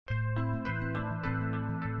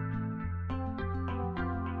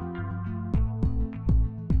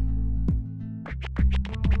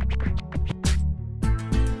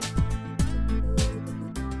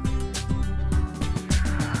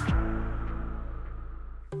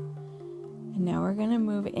Now we're going to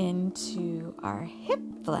move into our hip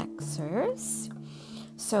flexors.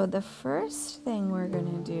 So the first thing we're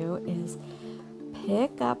going to do is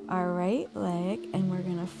pick up our right leg and we're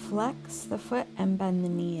going to flex the foot and bend the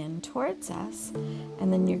knee in towards us.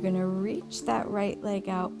 And then you're going to reach that right leg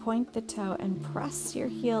out, point the toe, and press your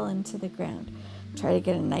heel into the ground. Try to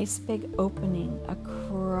get a nice big opening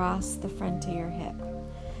across the front of your hip.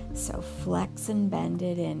 So flex and bend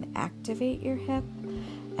it in, activate your hip,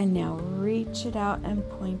 and now reach it out and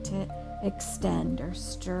point it, extend or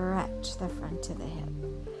stretch the front of the hip.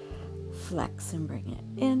 Flex and bring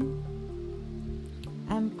it in,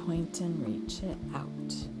 and point and reach it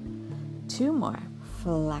out. 2 more.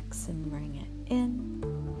 Flex and bring it in,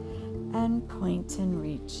 and point and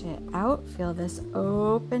reach it out. Feel this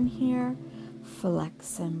open here.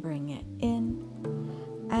 Flex and bring it in,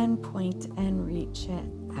 and point and reach it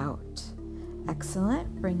out.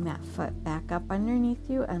 Excellent. Bring that foot back up underneath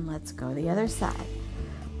you, and let's go the other side.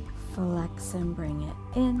 Flex and bring it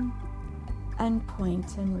in, and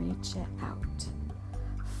point and reach it out.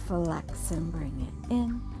 Flex and bring it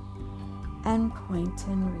in, and point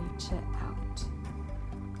and reach it out.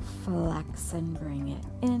 Flex and bring it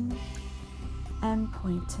in, and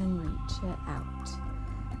point and reach it out.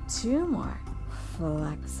 2 more.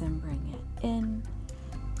 Flex and bring it in,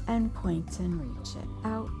 and point and reach it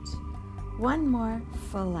out. 1 more.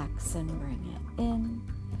 Flex and bring it in,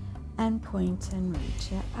 and point and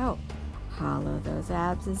reach it out. Hollow those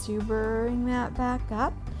abs as you bring that back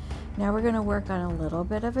up. Now we're going to work on a little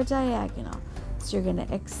bit of a diagonal. So you're going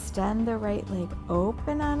to extend the right leg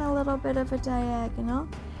open on a little bit of a diagonal,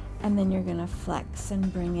 and then you're going to flex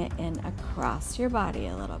and bring it in across your body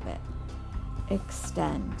a little bit.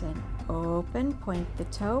 Extend and open, point the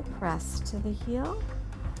toe, press to the heel,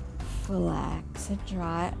 flex and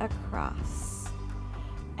draw it across,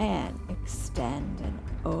 and extend and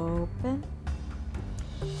open,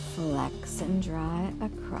 flex and draw it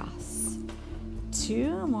across.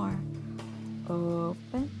 2 more.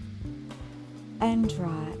 Open and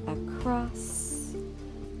draw it across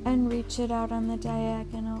and reach it out on the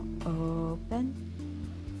diagonal. Open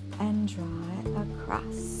and draw it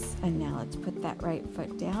across. And now let's put that right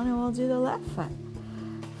foot down and we'll do the left foot.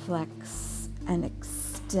 Flex and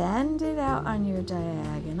extend it out on your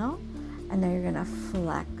diagonal. And now you're going to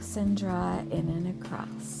flex and draw it in and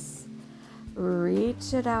across.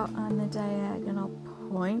 Reach it out on the diagonal.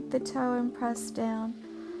 Point the toe and press down.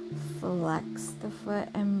 Flex the foot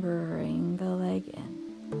and bring the leg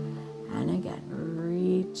in. And again,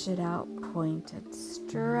 reach it out, point it,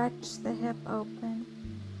 stretch the hip open,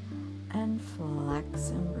 and flex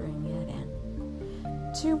and bring it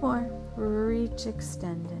in. 2 more. Reach,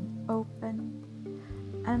 extend, and open,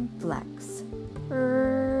 and flex.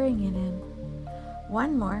 Bring it in.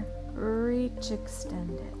 1 more. Reach,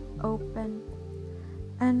 extend it, open,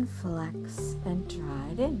 and flex and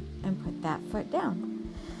draw it in and put that foot down.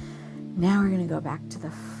 Now we're going to go back to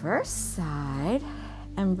the first side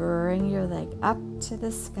and bring your leg up to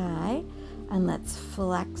the sky, and let's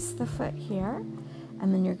flex the foot here,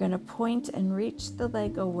 and then you're going to point and reach the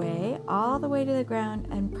leg away all the way to the ground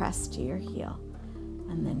and press to your heel,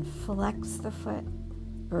 and then flex the foot,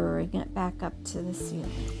 bring it back up to the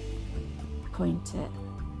ceiling, point it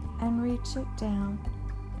and reach it down,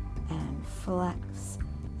 and flex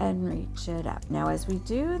and reach it up. Now as we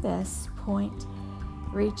do this, point,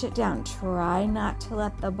 reach it down. Try not to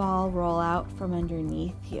let the ball roll out from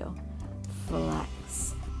underneath you.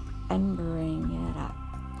 Flex and bring it up.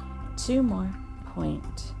 2 more.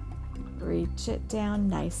 Point, reach it down.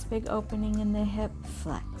 Nice big opening in the hip.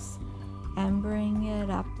 Flex and bring it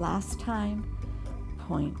up. Last time.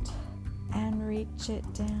 Point and reach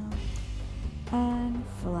it down. And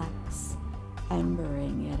flex and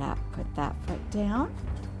bring it up. Put that foot down.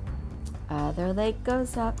 Other leg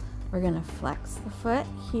goes up. We're going to flex the foot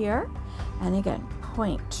here. And again,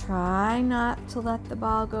 point. Try not to let the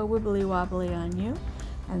ball go wibbly wobbly on you.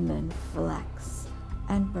 And then flex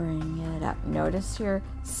and bring it up. Notice your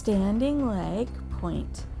standing leg.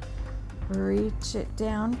 Point. Reach it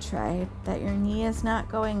down. Try that your knee is not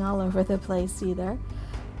going all over the place either.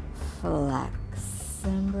 Flex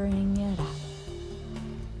and bring it up.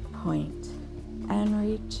 Point and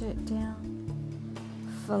reach it down.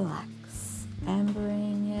 Flex and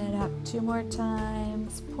bring it up. 2 more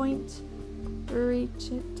times. Point,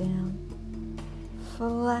 reach it down.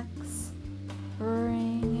 Flex,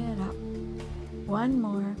 bring it up. 1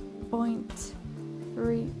 more. Point,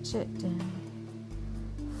 reach it down.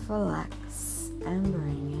 Flex and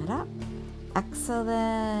bring it up.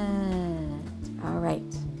 Excellent. All right.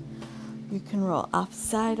 You can roll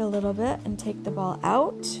offside a little bit and take the ball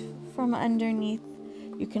out from underneath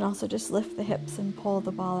You can also just lift the hips and pull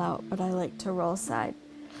the ball out, but I like to roll side.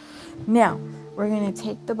 Now, we're going to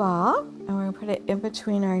take the ball and we're going to put it in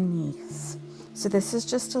between our knees. So this is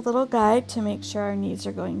just a little guide to make sure our knees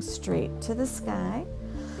are going straight to the sky.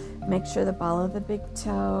 Make sure the ball of the big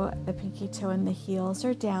toe, the pinky toe, and the heels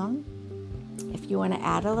are down. If you want to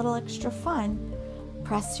add a little extra fun,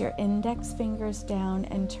 press your index fingers down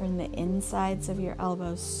and turn the insides of your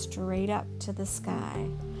elbows straight up to the sky.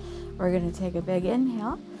 We're going to take a big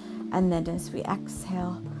inhale, and then as we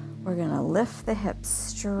exhale, we're going to lift the hips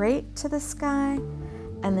straight to the sky,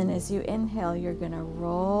 and then as you inhale, you're going to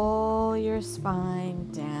roll your spine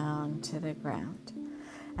down to the ground.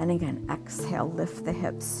 And again, exhale, lift the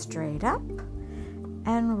hips straight up,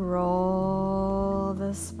 and roll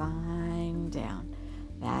the spine down.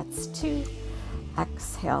 That's 2.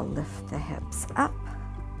 Exhale, lift the hips up,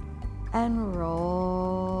 and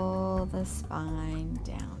roll the spine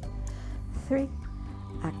down. 3.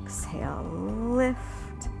 Exhale,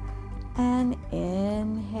 lift, and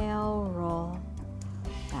inhale, roll.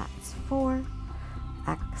 That's 4.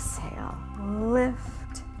 Exhale,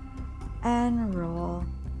 lift, and roll.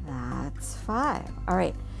 That's 5. All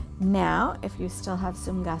right, now if you still have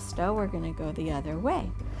some gusto, we're going to go the other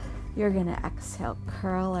way. You're going to exhale,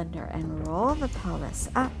 curl under, and roll the pelvis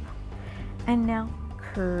up. And now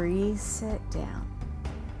crease it down.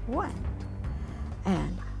 1.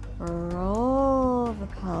 And roll the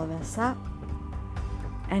pelvis up.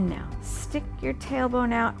 And now stick your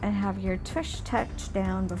tailbone out and have your tush touch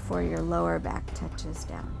down before your lower back touches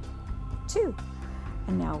down. 2.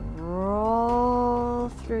 And now roll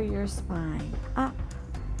through your spine up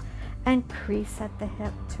and crease at the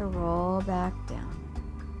hip to roll back down.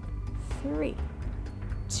 3.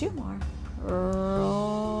 2 more.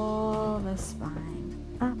 Roll the spine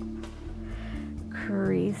up.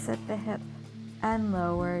 Crease at the hip and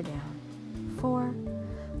lower down. 4.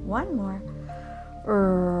 1 more.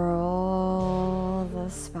 Roll the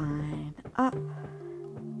spine up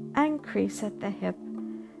and crease at the hip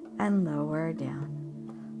and lower down.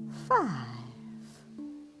 5.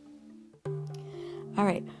 All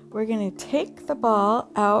right, we're going to take the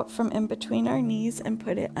ball out from in between our knees and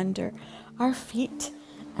put it under our feet,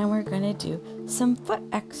 and we're going to do some foot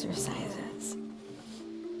exercises.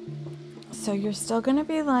 So you're still going to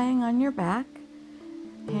be lying on your back.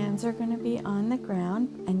 Hands are going to be on the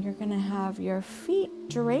ground, and you're going to have your feet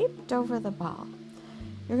draped over the ball.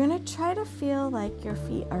 You're going to try to feel like your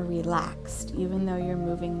feet are relaxed, even though you're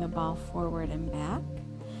moving the ball forward and back.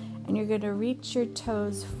 And you're going to reach your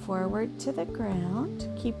toes forward to the ground.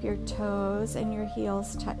 Keep your toes and your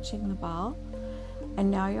heels touching the ball.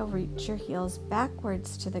 And now you'll reach your heels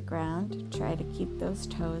backwards to the ground. Try to keep those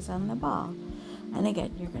toes on the ball. And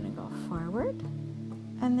again, you're going to go forward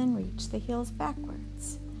and then reach the heels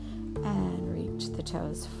backwards. And reach the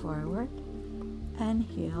toes forward and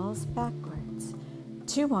heels backwards.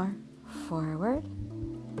 2 more. Forward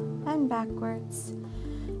and backwards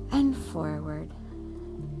and forward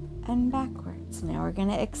and backwards. Now we're going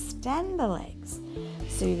to extend the legs.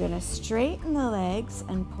 So you're going to straighten the legs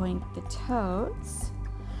and point the toes.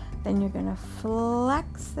 Then you're going to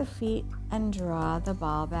flex the feet and draw the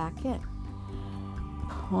ball back in.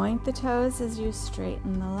 Point the toes as you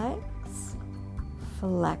straighten the legs.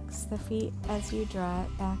 Flex the feet as you draw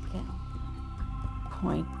it back in.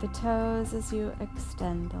 Point the toes as you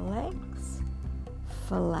extend the legs.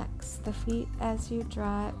 Flex the feet as you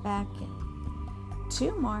draw it back in.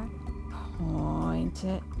 2 more. Point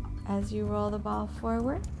it as you roll the ball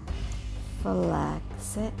forward.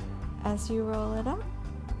 Flex it as you roll it up.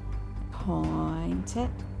 Point it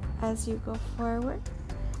as you go forward.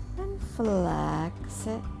 And flex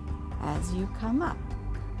it as you come up.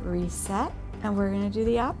 Reset, and we're going to do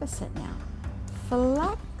the opposite now.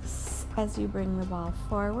 Flex as you bring the ball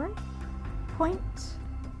forward. Point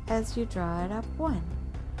as you draw it up. 1.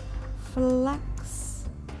 Flex,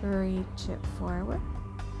 reach it forward.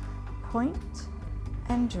 Point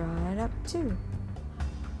and draw it up. 2.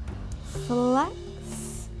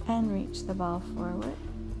 Flex and reach the ball forward.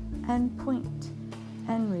 And point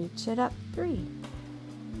and reach it up. 3.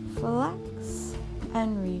 Flex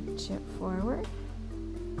and reach it forward.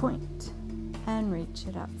 Point and reach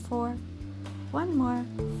it up. 4. 1 more.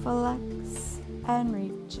 Flex and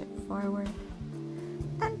reach it forward.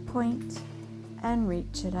 And point and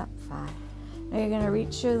reach it up. 5. Now you're going to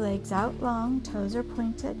reach your legs out long. Toes are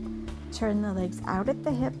pointed. Turn the legs out at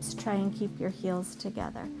the hips. Try and keep your heels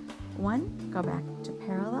together. 1. Go back to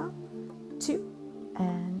parallel. 2.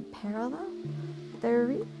 And parallel.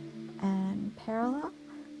 3. And parallel.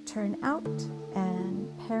 Turn out and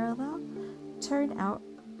parallel. Turn out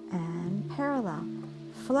and parallel.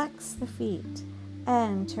 Flex the feet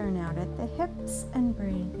and turn out at the hips and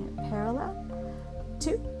bring it parallel.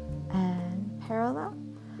 2 and parallel.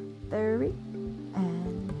 3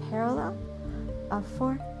 and parallel. A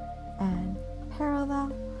 4 and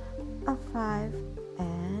parallel. A 5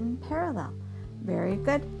 and parallel. Very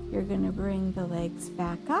good. You're going to bring the legs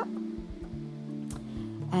back up.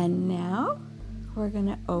 And now we're going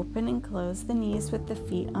to open and close the knees with the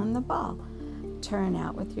feet on the ball. Turn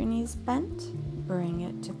out with your knees bent. Bring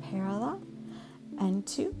it to parallel. And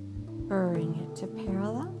 2, bring it to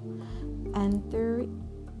parallel. And 3,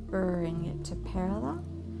 bring it to parallel.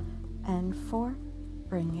 And 4,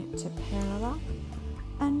 bring it to parallel.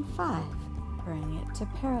 And 5, bring it to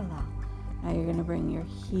parallel. Now you're going to bring your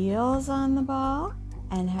heels on the ball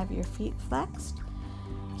and have your feet flexed.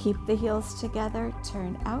 Keep the heels together,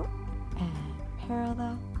 turn out and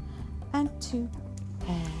parallel, and 2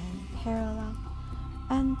 and parallel,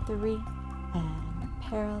 and 3 and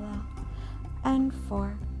parallel, and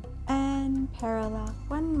 4 and parallel.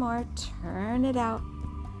 One more, turn it out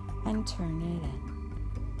and turn it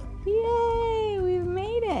in. Yay, we've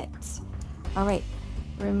made it. All right,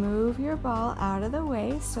 remove your ball out of the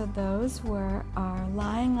way. So those were our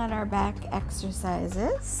lying on our back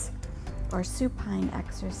exercises or supine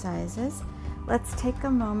exercises. Let's take a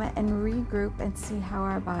moment and regroup and see how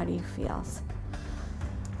our body feels.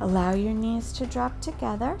 Allow your knees to drop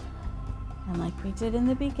together. And like we did in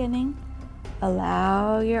the beginning,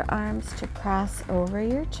 allow your arms to cross over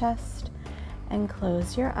your chest and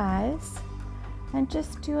close your eyes. And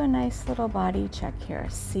just do a nice little body check here.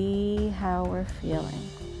 See how we're feeling.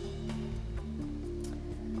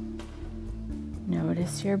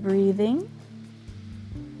 Notice your breathing.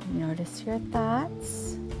 Notice your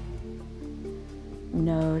thoughts.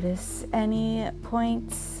 Notice any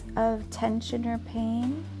points of tension or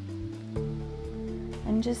pain.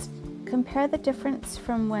 And just compare the difference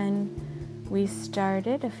from when we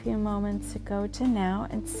started a few moments ago to now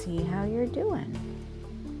and see how you're doing.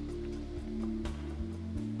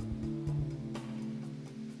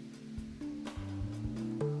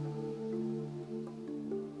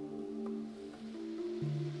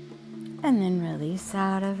 And then release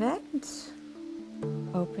out of it.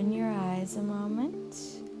 Open your eyes a moment.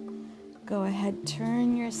 Go ahead,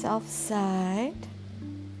 turn yourself side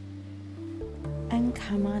and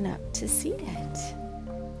come on up to seated.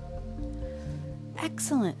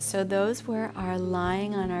 Excellent. So those were our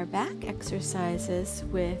lying on our back exercises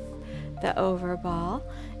with the overball.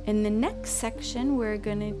 In the next section, we're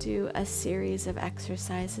going to do a series of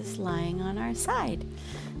exercises lying on our side.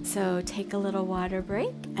 So take a little water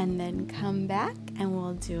break and then come back and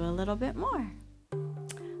we'll do a little bit more.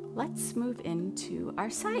 Let's move into our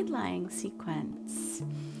side lying sequence.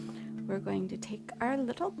 We're going to take our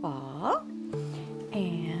little ball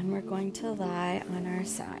and we're going to lie on our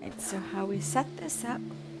side. So how we set this up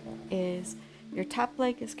is your top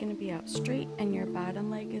leg is going to be out straight and your bottom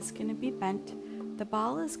leg is going to be bent. The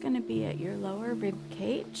ball is going to be at your lower rib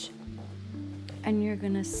cage and you're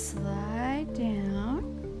going to slide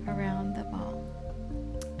down around the ball.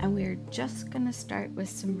 And we're just going to start with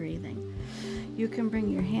some breathing. You can bring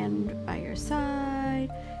your hand by your side.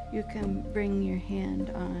 You can bring your hand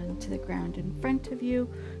onto the ground in front of you.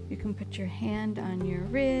 You can put your hand on your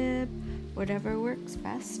rib, whatever works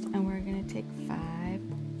best. And we're going to take 5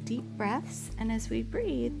 deep breaths. And as we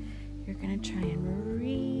breathe, you're going to try and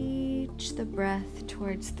reach the breath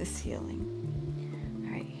towards the ceiling.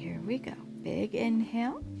 All right, here we go. Big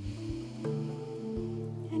inhale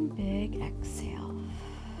and big exhale.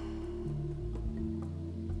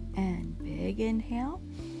 And big inhale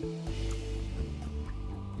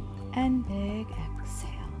and big exhale.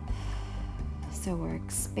 So we're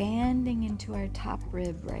expanding into our top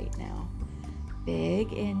rib right now.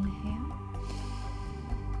 Big inhale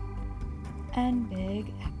and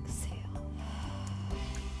big exhale.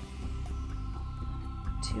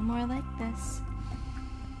 2 more like this.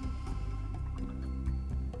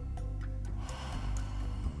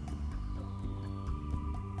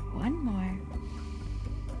 One more.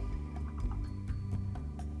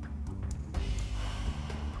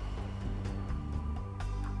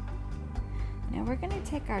 Now we're going to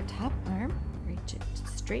take our top arm, reach it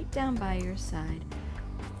straight down by your side.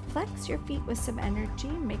 Flex your feet with some energy.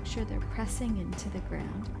 Make sure they're pressing into the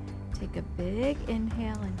ground. Take a big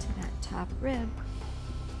inhale into that top rib.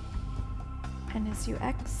 And as you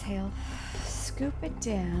exhale, scoop it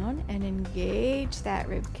down and engage that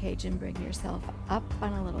rib cage and bring yourself up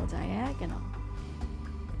on a little diagonal.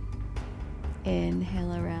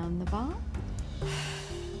 Inhale around the ball.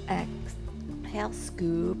 Exhale,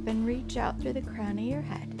 scoop and reach out through the crown of your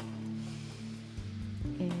head.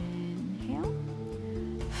 Inhale.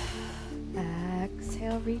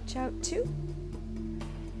 reach out 2.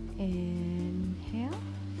 Inhale.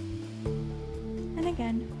 And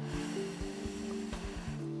again.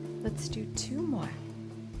 Let's do 2 more.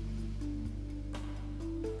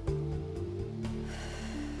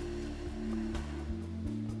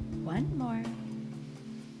 One more.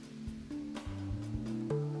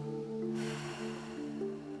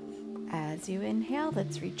 As you inhale,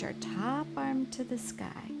 let's reach our top arm to the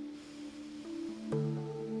sky.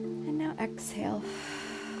 And now exhale.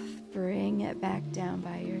 Bring it back down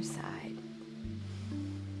by your side.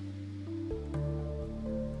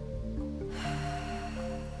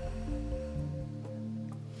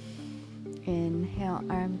 Inhale,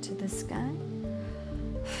 arm to the sky.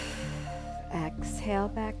 Exhale,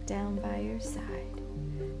 back down by your side.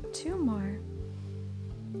 2 more.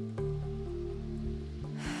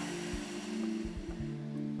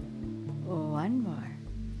 One more.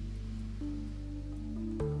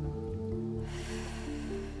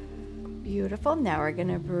 Beautiful. Now we're going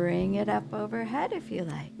to bring it up overhead if you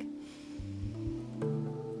like.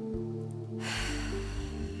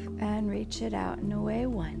 And reach it out and away.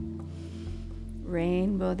 1.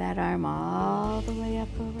 Rainbow that arm all the way up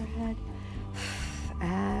overhead.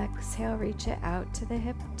 Exhale, reach it out to the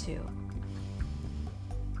hip. 2.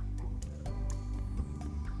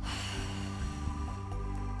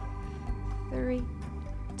 3.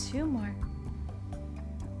 2 more.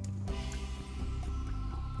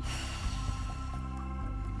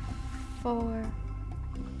 4.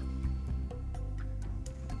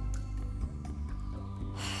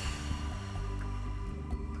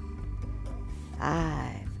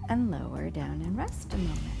 5. And lower down and rest a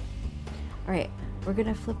moment. All right, we're going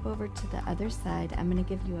to flip over to the other side. I'm going to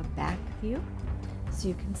give you a back view so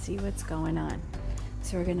you can see what's going on.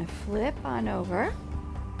 So we're going to flip on over.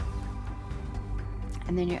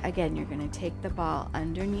 And then you're going to take the ball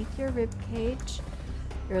underneath your rib cage,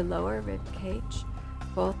 your lower rib cage.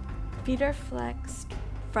 Both feet are flexed.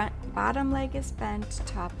 Bottom leg is bent,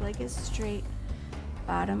 top leg is straight.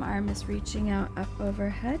 Bottom arm is reaching out up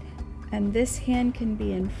overhead. And this hand can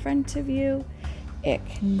be in front of you. It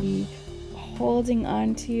can be holding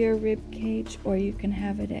onto your rib cage, or you can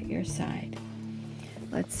have it at your side.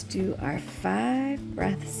 Let's do our 5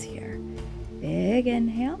 breaths here. Big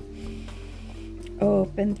inhale.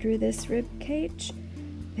 Open through this rib cage.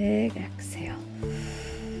 Big exhale.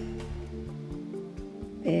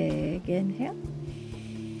 Big inhale.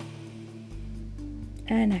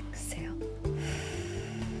 And exhale.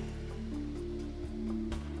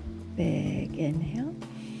 Big inhale.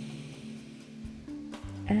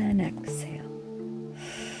 And exhale.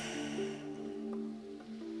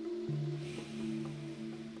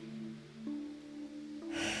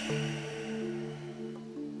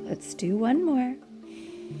 Let's do one more.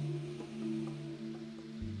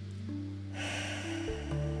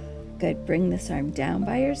 Good. Bring this arm down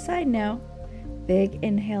by your side now. Big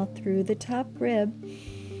inhale through the top rib.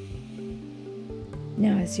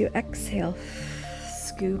 Now as you exhale,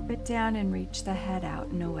 scoop it down and reach the head out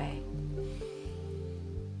and away.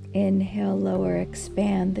 Inhale, lower,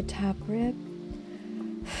 expand the top rib.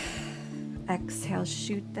 Exhale,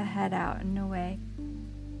 shoot the head out and away.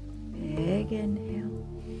 Big inhale.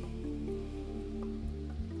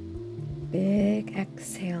 Big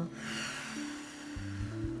exhale.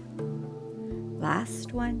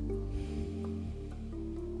 Last one.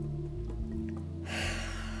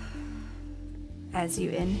 As you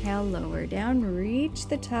inhale, lower down, reach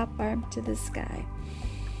the top arm to the sky.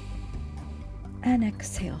 And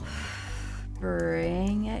exhale.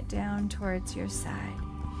 Bring it down towards your side.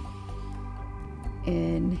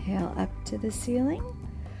 Inhale up to the ceiling.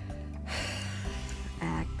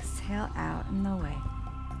 Exhale out and away.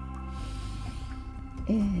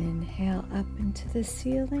 Inhale up into the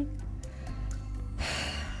ceiling.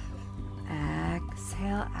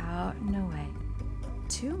 Exhale out and away.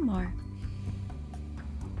 2 more.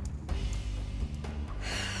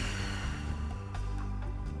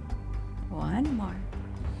 One more.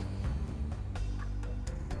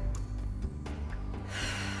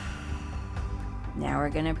 Now we're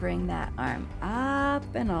going to bring that arm up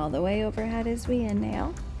and all the way overhead as we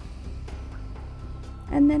inhale.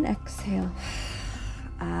 And then exhale.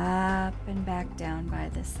 Up and back down by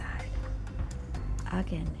the side.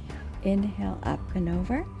 Again, inhale up and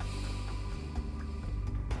over.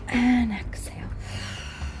 And exhale.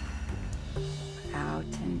 Out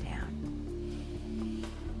and down.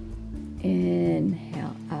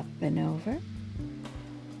 Inhale up and over.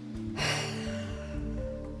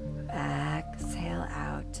 Exhale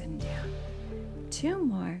out and down. 2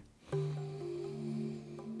 more.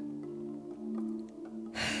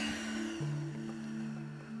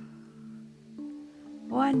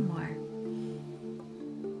 One more.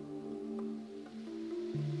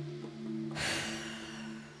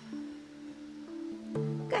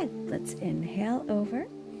 Good. Let's inhale over.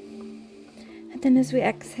 And then as we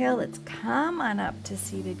exhale, let's come on up to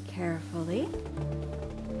seated carefully.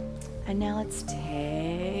 And now let's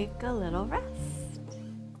take a little rest.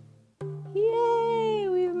 Yay,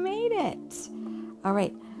 we've made it. All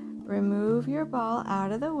right, remove your ball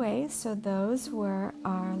out of the way. So those were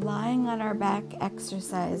our lying on our back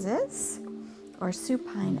exercises or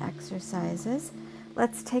supine exercises.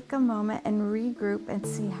 Let's take a moment and regroup and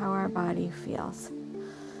see how our body feels.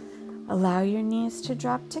 Allow your knees to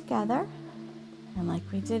drop together. And like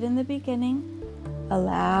we did in the beginning,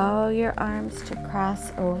 allow your arms to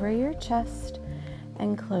cross over your chest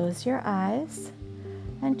and close your eyes.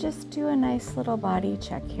 And just do a nice little body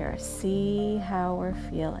check here. See how we're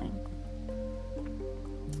feeling.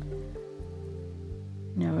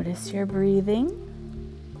 Notice your breathing.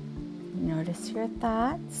 Notice your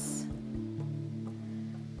thoughts.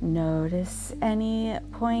 Notice any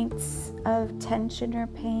points of tension or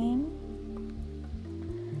pain.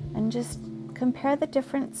 And just compare the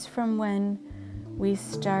difference from when we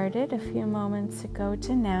started a few moments ago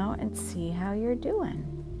to now and see how you're doing.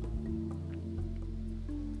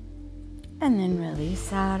 And then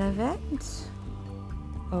release out of it.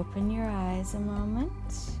 Open your eyes a moment.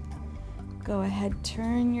 Go ahead,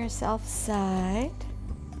 turn yourself side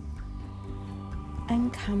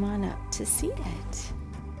and come on up to seated.